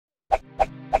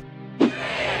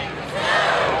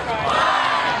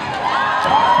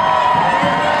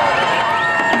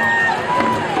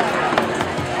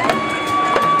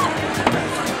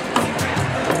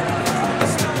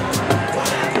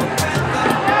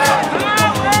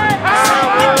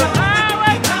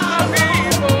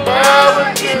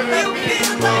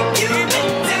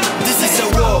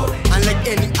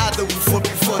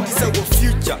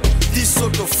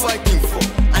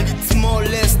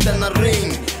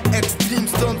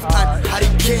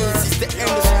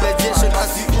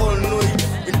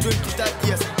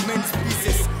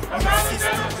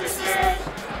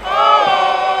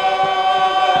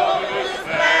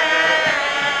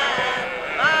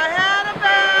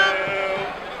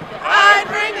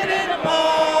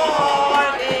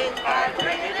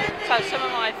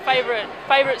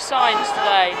favourite signs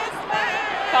today?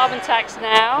 Carbon tax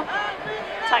now.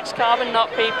 Tax carbon, not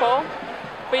people.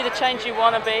 Be the change you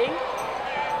want to be.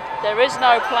 There is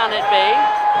no planet B.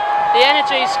 The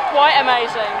energy is quite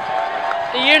amazing.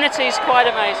 The unity is quite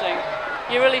amazing.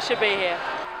 You really should be here.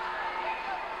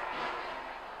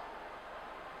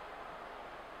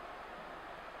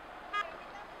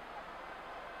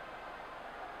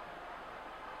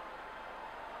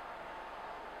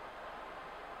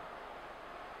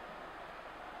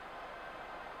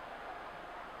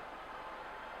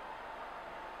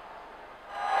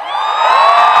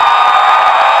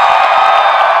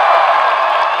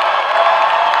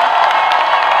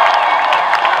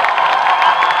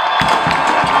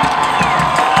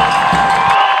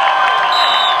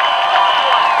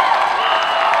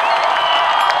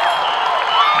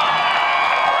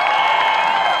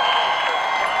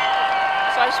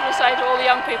 I just want to say to all the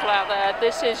young people out there,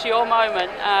 this is your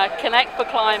moment. Connect for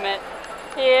Climate.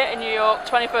 Here in New York,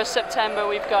 21st September,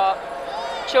 we've got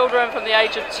children from the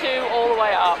age of 2 all the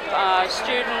way up.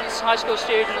 Students, high school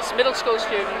students, middle school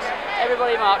students,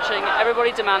 everybody marching,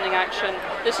 everybody demanding action.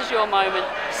 This is your moment.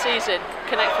 Seize it.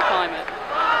 Connect for Climate.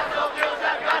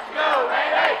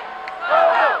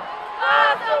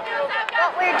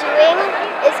 What we're doing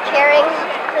is caring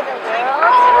for the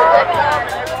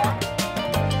world.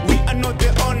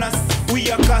 We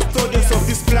are custodians of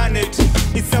this planet.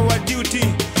 It's our duty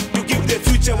to give the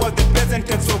future what the present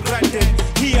takes for granted.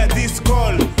 Hear this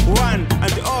call, one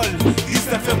and all.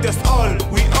 This affects us all.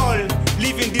 We all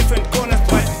live in different corners,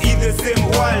 but in the same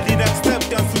world. In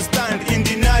acceptance we stand, in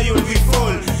denial we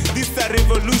fall. This is a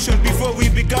revolution before we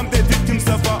become the victims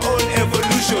of our own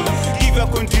evolution. Give a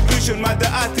contribution, Mother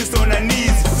Earth is on her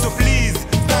knees. So please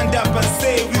stand up and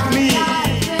say with me.